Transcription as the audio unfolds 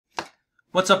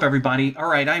What's up, everybody?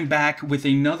 Alright, I'm back with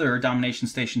another Domination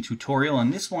Station tutorial,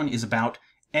 and this one is about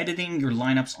editing your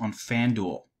lineups on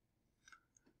Fanduel.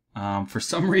 For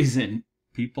some reason,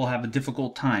 people have a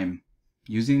difficult time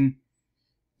using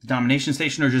the Domination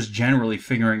Station or just generally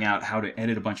figuring out how to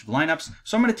edit a bunch of lineups.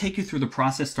 So I'm going to take you through the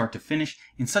process start to finish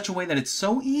in such a way that it's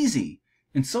so easy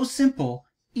and so simple,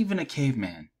 even a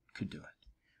caveman could do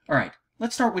it. Alright,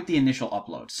 let's start with the initial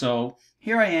upload. So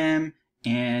here I am.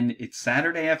 And it's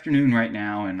Saturday afternoon right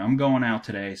now, and I'm going out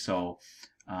today, so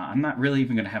I'm not really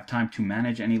even going to have time to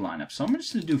manage any lineups. So I'm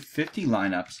just going to do 50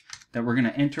 lineups that we're going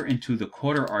to enter into the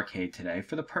quarter arcade today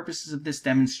for the purposes of this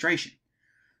demonstration.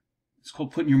 It's called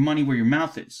putting your money where your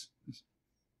mouth is.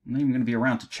 I'm not even going to be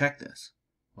around to check this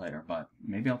later, but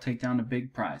maybe I'll take down the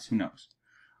big prize. Who knows?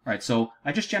 All right, so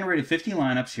I just generated 50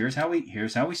 lineups.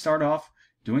 Here's how we start off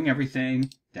doing everything.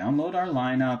 Download our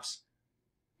lineups.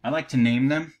 I like to name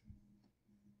them,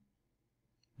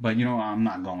 but you know, I'm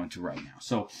not going to right now.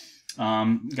 So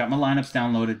got my lineups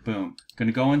downloaded, boom.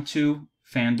 Gonna go into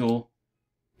Fanduel,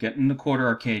 getting the quarter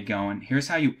arcade going. Here's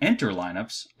how you enter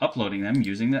lineups, uploading them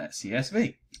using the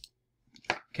CSV.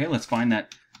 Okay, let's find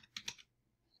that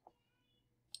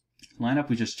lineup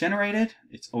we just generated.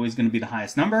 It's always gonna be the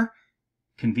highest number,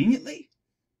 conveniently.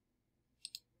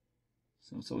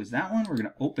 So it's always that one. We're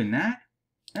gonna open that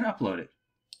and upload it.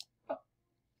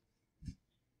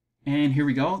 And here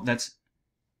we go, that's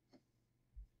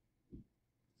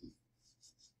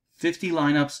 50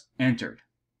 lineups entered.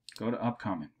 Go to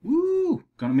upcoming. Woo!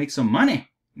 Gonna make some money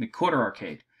in the quarter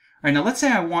arcade. All right, now let's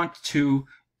say I want to,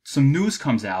 some news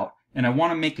comes out and I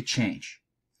want to make a change.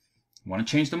 I want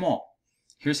to change them all.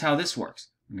 Here's how this works.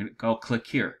 I'm gonna go click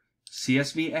here,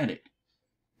 CSV edit,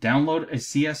 download a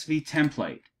CSV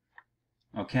template.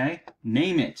 Okay,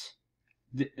 name it.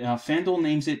 Fanduel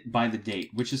names it by the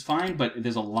date, which is fine, but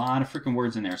there's a lot of freaking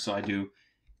words in there. So I do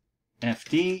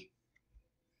FD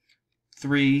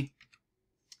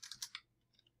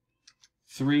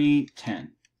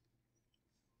 310.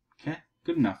 Okay,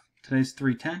 good enough. Today's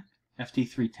 310, FT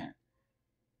 310.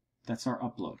 That's our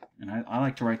upload. And I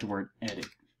like to write the word edit.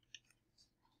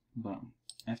 Boom.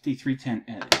 FT 310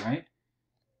 edit, right?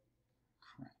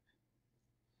 Crap.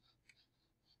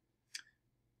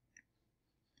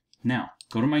 Now,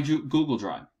 go to my Google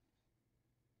Drive.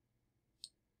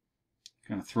 I'm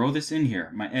going to throw this in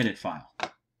here, my edit file.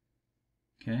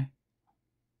 Okay.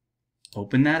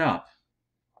 Open that up.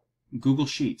 Google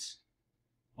Sheets.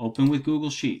 Open with Google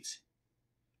Sheets.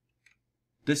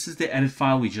 This is the edit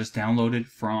file we just downloaded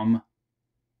from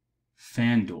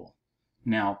Fanduel.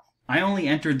 Now, I only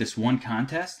entered this one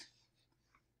contest,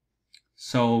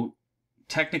 so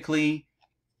technically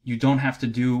you don't have to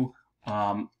do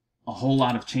a whole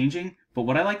lot of changing. But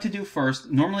what I like to do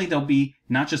first, normally there'll be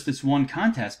not just this one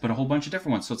contest, but a whole bunch of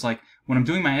different ones. So it's like when I'm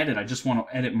doing my edit, I just want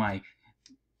to edit my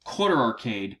quarter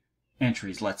arcade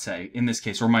entries, let's say, in this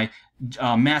case, or my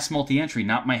mass multi-entry,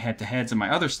 not my head-to-heads and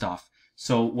my other stuff.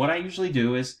 So what I usually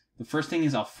do is, the first thing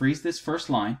is I'll freeze this first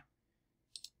line,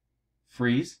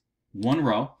 freeze, one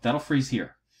row, that'll freeze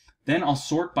here. Then I'll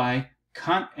sort by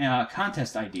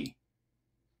contest ID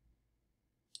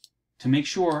to make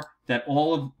sure that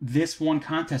all of this one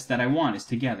contest that I want is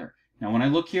together. Now when I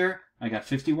look here, I got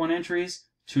 51 entries,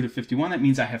 2 to 51, that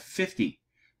means I have 50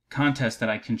 contests that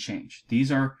I can change.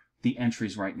 These are the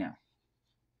entries right now.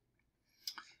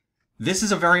 This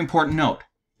is a very important note.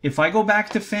 If I go back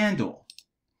to Fanduel,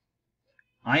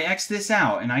 I X this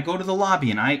out and I go to the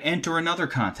lobby and I enter another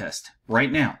contest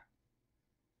right now.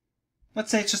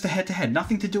 Let's say it's just a head-to-head,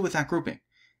 nothing to do with that grouping.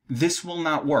 This will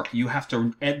not work. You have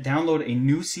to download a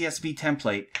new CSV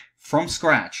template from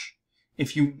scratch.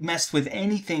 If you messed with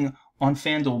anything on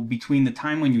Fanduel between the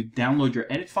time when you download your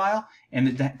edit file and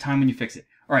the time when you fix it.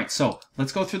 All right, so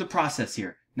let's go through the process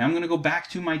here. Now I'm going to go back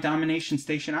to my Domination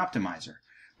Station Optimizer,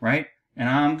 right? And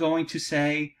I'm going to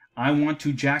say I want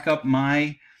to jack up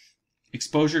my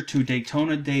exposure to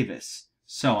Daytona Davis.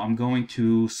 So I'm going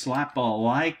to slap a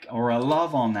like or a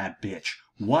love on that bitch.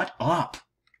 What up?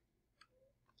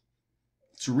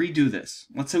 Let's redo this.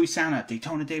 Let's say we sound out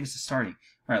Daytona Davis is starting.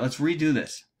 All right, let's redo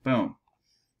this. Boom.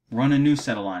 Run a new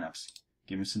set of lineups.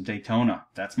 Give me some Daytona.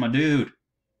 That's my dude.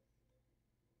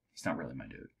 He's not really my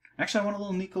dude. Actually, I want a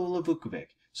little Nikola Vukovic.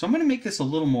 So I'm going to make this a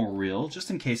little more real, just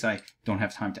in case I don't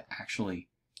have time to actually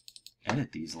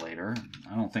edit these later.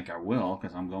 I don't think I will,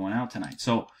 because I'm going out tonight.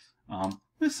 So I'm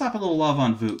going to slap a little love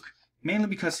on Vuk, mainly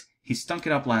because he stunk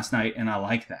it up last night, and I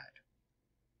like that.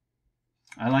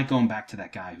 I like going back to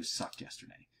that guy who sucked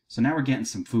yesterday. So now we're getting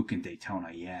some Vuk in Daytona.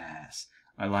 Yes,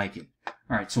 I like it.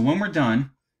 All right, so when we're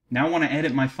done, now I want to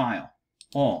edit my file.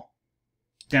 All.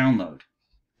 Download.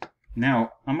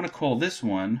 Now, I'm going to call this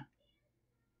one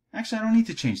Actually, I don't need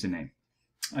to change the name.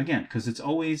 Again, because it's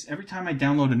always, every time I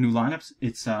download a new lineups,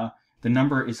 it's the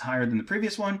number is higher than the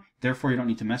previous one. Therefore, you don't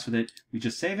need to mess with it. We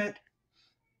just save it.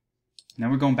 Now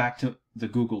we're going back to the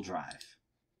Google Drive.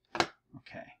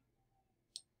 Okay.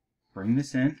 Bring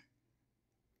this in.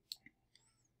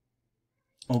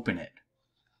 Open it.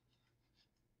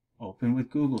 Open with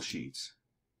Google Sheets.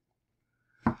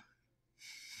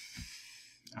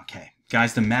 Okay.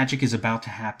 Guys, the magic is about to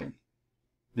happen.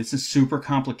 This is super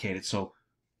complicated, so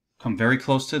come very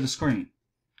close to the screen.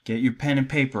 Get your pen and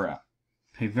paper out.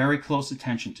 Pay very close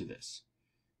attention to this.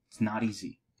 It's not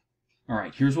easy. All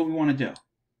right, here's what we want to do.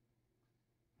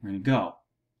 We're going to go.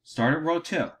 Start at row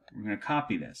 2. We're going to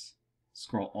copy this.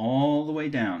 Scroll all the way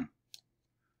down.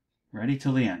 Ready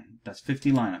till the end. That's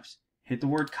 50 lineups. Hit the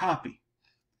word copy.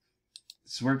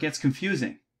 This is where it gets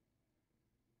confusing.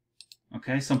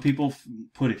 Okay, some people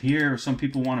put it here, or some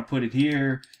people want to put it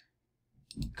here.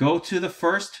 Go to the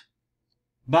first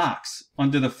box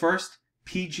under the first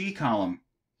PG column.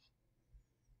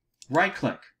 Right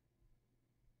click.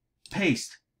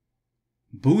 Paste.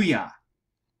 Booyah.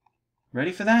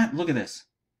 Ready for that? Look at this.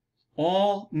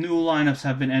 All new lineups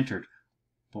have been entered,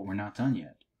 but we're not done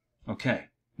yet. Okay,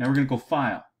 now we're going to go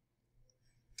File.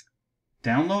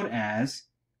 Download as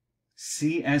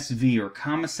CSV, or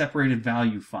comma separated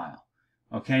value file.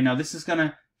 Okay, now this is going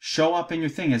to show up in your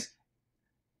thing as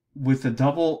with a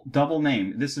double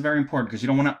name. This is very important because you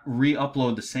don't want to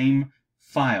re-upload the same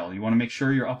file. You want to make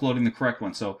sure you're uploading the correct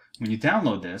one. So when you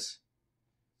download this,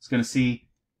 it's going to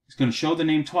show the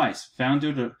name twice.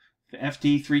 Fanduel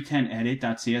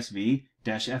FD310edit.csv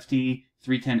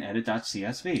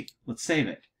FD310edit.csv. Let's save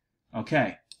it.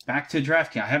 Okay, back to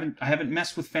DraftKings. I haven't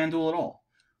messed with Fanduel at all.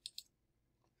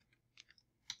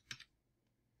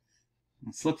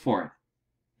 Let's look for it.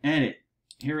 Edit.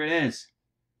 Here it is.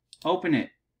 Open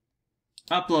it.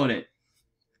 Upload it.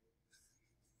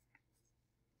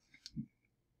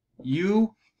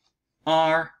 You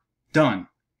are done.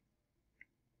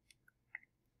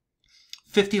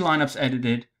 50 lineups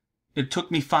edited. It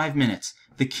took me 5 minutes.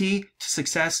 The key to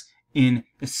success in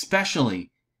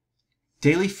especially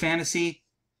daily fantasy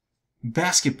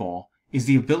basketball is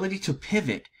the ability to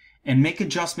pivot and make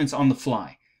adjustments on the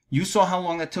fly. You saw how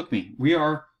long that took me. We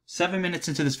are 7 minutes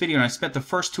into this video, and I spent the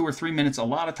first 2 or 3 minutes a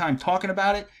lot of time talking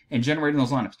about it and generating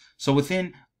those lineups. So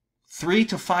within 3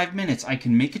 to 5 minutes, I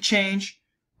can make a change,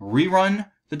 rerun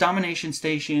the domination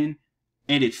station,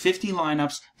 edit 50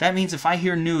 lineups. That means if I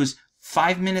hear news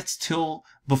 5 minutes till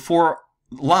before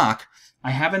lock,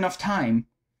 I have enough time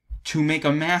to make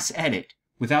a mass edit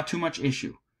without too much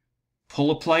issue.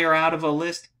 Pull a player out of a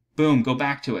list, boom, go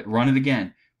back to it, run it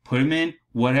again, put him in,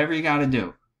 whatever you got to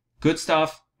do. Good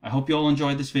stuff. I hope you all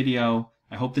enjoyed this video.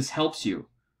 I hope this helps you.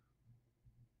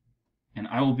 And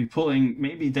I will be pulling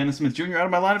maybe Dennis Smith Jr. out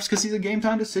of my lineups because he's a game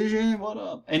time decision. What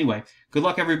up? Anyway, good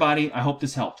luck, everybody. I hope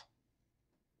this helped.